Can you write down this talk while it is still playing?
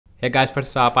Hey guys,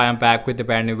 first up I am back with a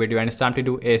brand new video and it's time to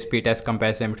do a speed test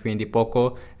comparison between the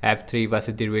Poco F3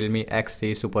 versus the Realme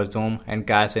X3 Super Zoom. And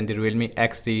guys, in the Realme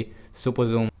X3 Super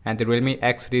Zoom and the Realme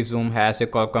X3 Zoom has a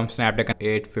Qualcomm Snapdragon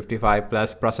 855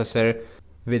 Plus processor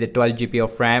with a 12GB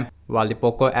of RAM, while the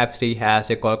Poco F3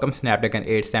 has a Qualcomm Snapdragon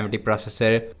 870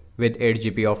 processor with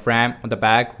 8GB of RAM. On the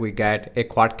back we get a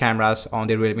quad cameras on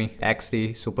the Realme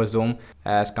X3 Super Zoom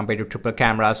as compared to triple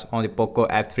cameras on the Poco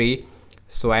F3.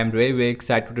 So I am really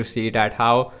excited to see that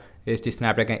how is the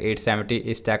Snapdragon 870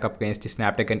 is stack up against the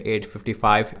Snapdragon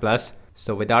 855 Plus.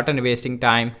 So without any wasting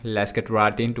time, let's get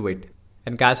right into it.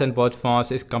 And guys, on both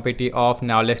phones is completely off.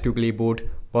 Now let's quickly boot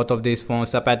both of these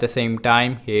phones up at the same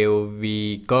time. Here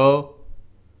we go.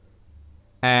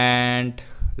 And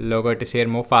logo it is here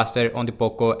more faster on the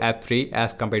Poco F3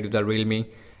 as compared to the Realme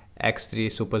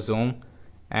X3 Super Zoom.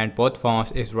 And both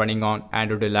phones is running on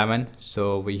Android 11.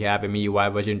 So we have a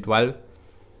MIUI version 12.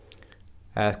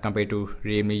 As compared to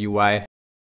Realme UI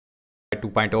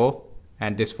 2.0,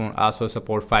 and this phone also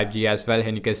supports 5G as well,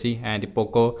 and you can see. And the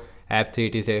Poco F3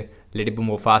 it is a little bit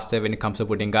more faster when it comes to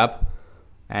booting up,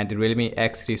 and the Realme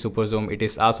X3 Super Zoom it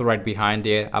is also right behind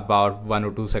there, about 1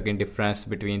 or 2 second difference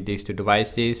between these two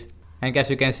devices. And guys,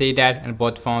 you can see that and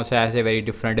both phones has a very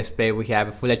different display. We have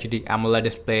a Full HD AMOLED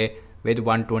display with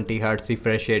 120Hz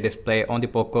refresh rate display on the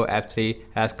Poco F3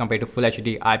 as compared to Full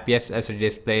HD IPS LCD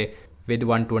display with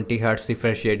 120Hz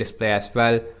refresh rate display as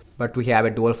well. But we have a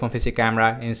dual front facing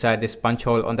camera inside this punch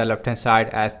hole on the left hand side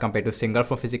as compared to single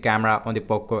front facing camera on the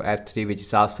Poco F3, which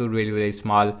is also really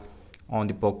small on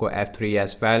the Poco F3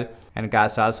 as well. And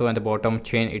guys, also on the bottom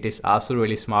chain it is also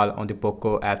really small on the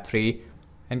Poco F3.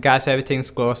 And guys,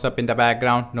 everything's closed up in the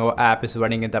background, no app is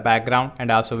running in the background, and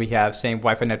also we have same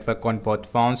Wi-Fi network on both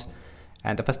phones.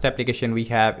 And the first application we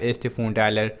have is the phone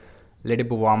dialer. Little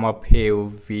bit warm up, here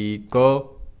we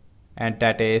go. And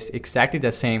that is exactly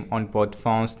the same on both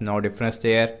phones, no difference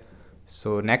there.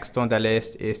 So next on the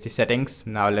list is the settings.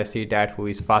 Now let's see that who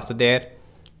is faster there,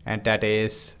 and that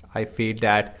is, I feel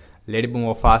that little bit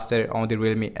more faster on the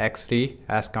Realme X3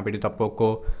 as compared to the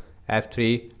Poco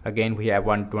F3. Again, we have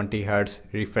 120Hz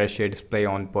refresh rate display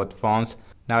on both phones.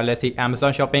 Now let's see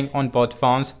Amazon shopping on both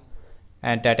phones,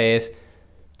 and that is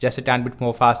just a tiny bit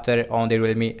more faster on the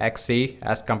Realme X3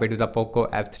 as compared to the Poco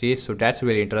F3. So that's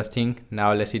really interesting.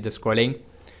 Now let's see the scrolling,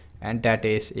 and that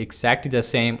is exactly the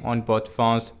same on both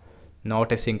phones.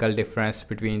 Not a single difference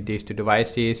between these two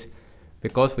devices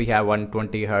because we have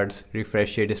 120Hz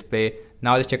refresh rate display.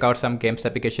 Now let's check out some games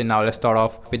application. Now let's start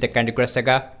off with the Candy Crush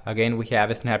Saga. Again, we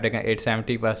have a Snapdragon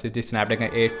 870 versus the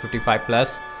Snapdragon 855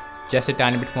 Plus. Just a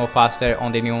tiny bit more faster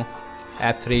on the new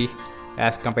F3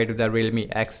 as compared to the Realme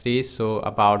X3, so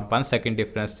about 1 second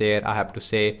difference there, I have to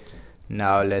say.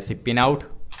 Now let's see pin out,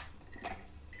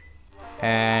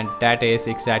 and that is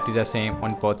exactly the same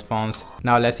on both phones.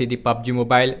 Now let's see the Pubg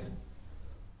Mobile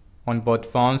on both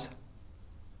phones,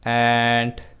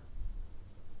 and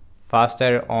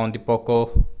faster on the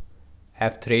Poco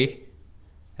F3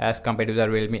 as compared to the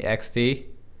Realme X3,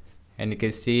 and you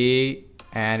can see,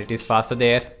 and it is faster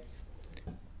there.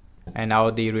 And now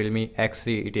the Realme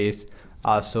X3 it is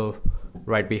also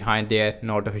right behind there,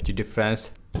 not a huge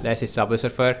difference. Let's see Subway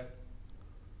Surfer,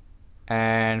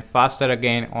 and faster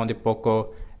again on the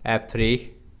Poco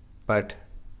F3, but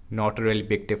not a really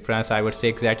big difference. I would say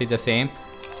exactly the same,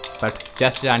 but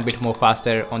just a bit more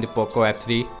faster on the Poco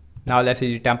F3. Now let's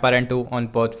see the Temper 2 on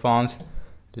both phones.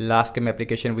 Last game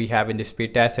application we have in the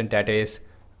speed test, and that is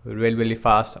really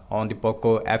fast on the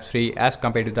Poco F3 as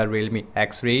compared to the Realme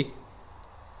X3.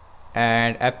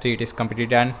 And F3 it is completely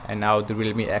done, and now the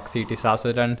Realme X3 it is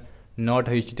also done. Not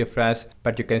a huge difference,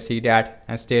 but you can see that,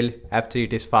 and still F3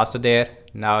 it is faster there.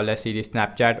 Now let's see the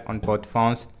Snapchat on both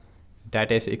phones. That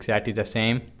is exactly the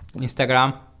same.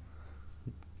 Instagram,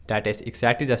 that is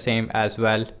exactly the same as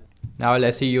well. Now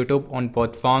let's see YouTube on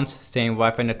both phones. Same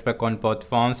Wi-Fi network on both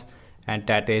phones, and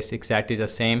that is exactly the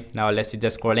same. Now let's see the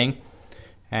scrolling,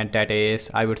 and that is,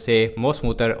 I would say, more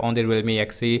smoother on the Realme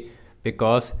X3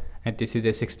 because, and this is a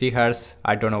 60Hz.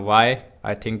 I don't know why.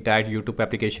 I think that YouTube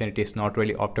application it is not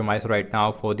really optimized right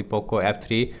now for the Poco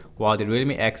F3, while the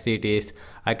Realme X3 it is,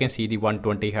 I can see the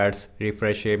 120Hz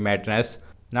refresh rate madness.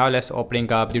 Now let's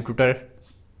opening up the Twitter,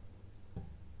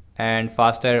 and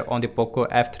faster on the Poco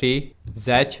F3,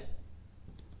 Zedge,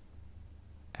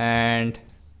 and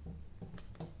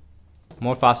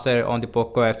more faster on the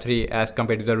Poco F3 as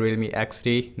compared to the Realme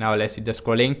X3. Now let's see the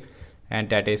scrolling, and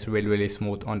that is really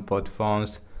smooth on both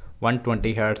phones.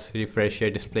 120Hz refresh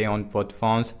rate display on both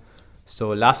phones. So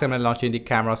last time I'm launching the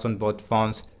cameras on both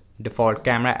phones. Default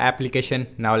camera application.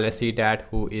 Now let's see that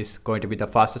who is going to be the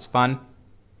fastest one.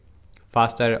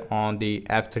 Faster on the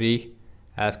F3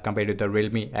 as compared to the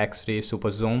Realme X3 Super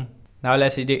Zoom. Now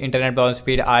let's see the internet browsing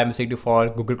speed. I am using to for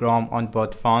Google Chrome on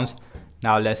both phones.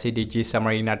 Now let's see the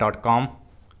gsubmarina.com.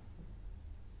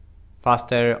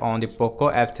 Faster on the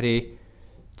Poco F3,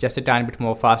 just a tiny bit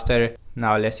more faster.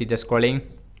 Now let's see the scrolling,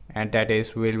 and that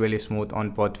is really smooth on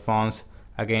both phones.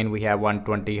 Again, we have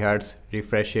 120 Hz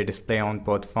refresh rate display on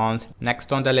both phones.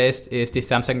 Next on the list is the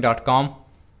samsung.com,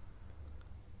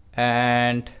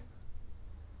 and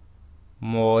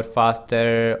more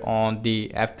faster on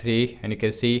the F3, and you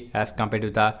can see as compared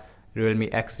to the Realme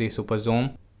X3 Super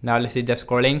Zoom. Now let's see the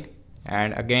scrolling,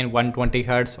 and again 120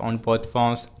 Hz on both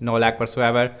phones, no lag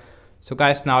whatsoever. So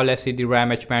guys, now let's see the RAM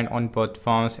management on both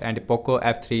phones, and the Poco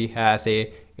F3 has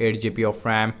a 8 GB of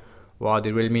RAM, while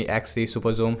the Realme X3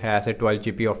 Super Zoom has a 12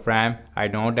 GB of RAM. I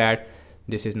know that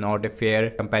this is not a fair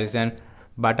comparison,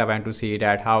 but I want to see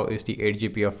that how is the 8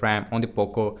 GB of RAM on the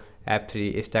Poco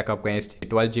F3 stack up against the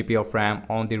 12 GB of RAM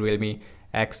on the Realme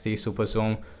X3 Super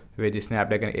Zoom with the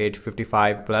Snapdragon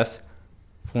 855 plus.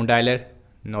 Phone dialer,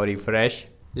 no refresh.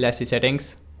 Let's see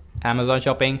settings. Amazon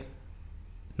shopping,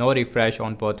 no refresh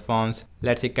on both phones.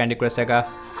 Let's see Candy Crush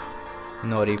Saga,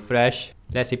 no refresh.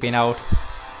 Let's see Pinout,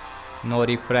 no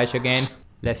refresh again.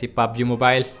 Let's see Pubg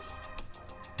Mobile,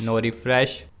 no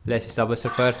refresh. Let's see Subway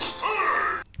Surfer.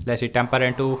 Let's see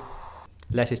Temper 2.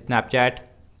 Let's see Snapchat,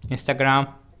 Instagram,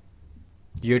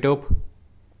 YouTube.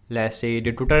 Let's see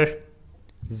the Twitter,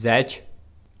 Zedge.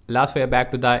 Last we are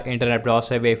back to the internet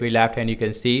browser where we left, and you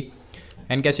can see,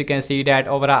 and guess you can see that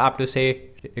overall I have to say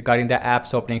regarding the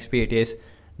apps opening speed is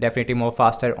definitely more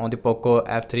faster on the Poco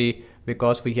F3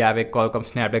 because we have a Qualcomm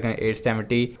Snapdragon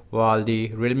 870, while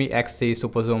the Realme X3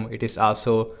 Super Zoom, it is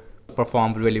also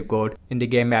performed really good in the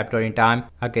game map during time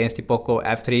against the Poco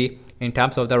F3 in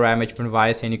terms of the RAM management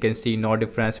wise, and you can see no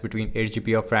difference between 8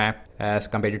 GB of RAM as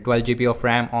compared to 12 GB of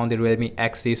RAM on the Realme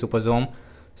X3 Super Zoom.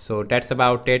 So that's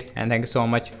about it, and thank you so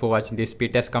much for watching this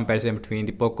speed test comparison between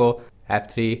the Poco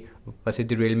F3 versus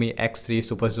the Realme X3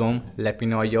 Super Zoom. Let me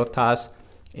know your thoughts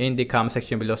in the comment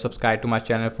section below. Subscribe to my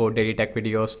channel for daily tech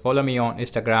videos. Follow me on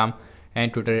Instagram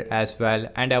and Twitter as well,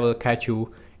 and I will catch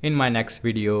you in my next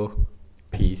video.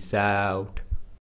 Peace out.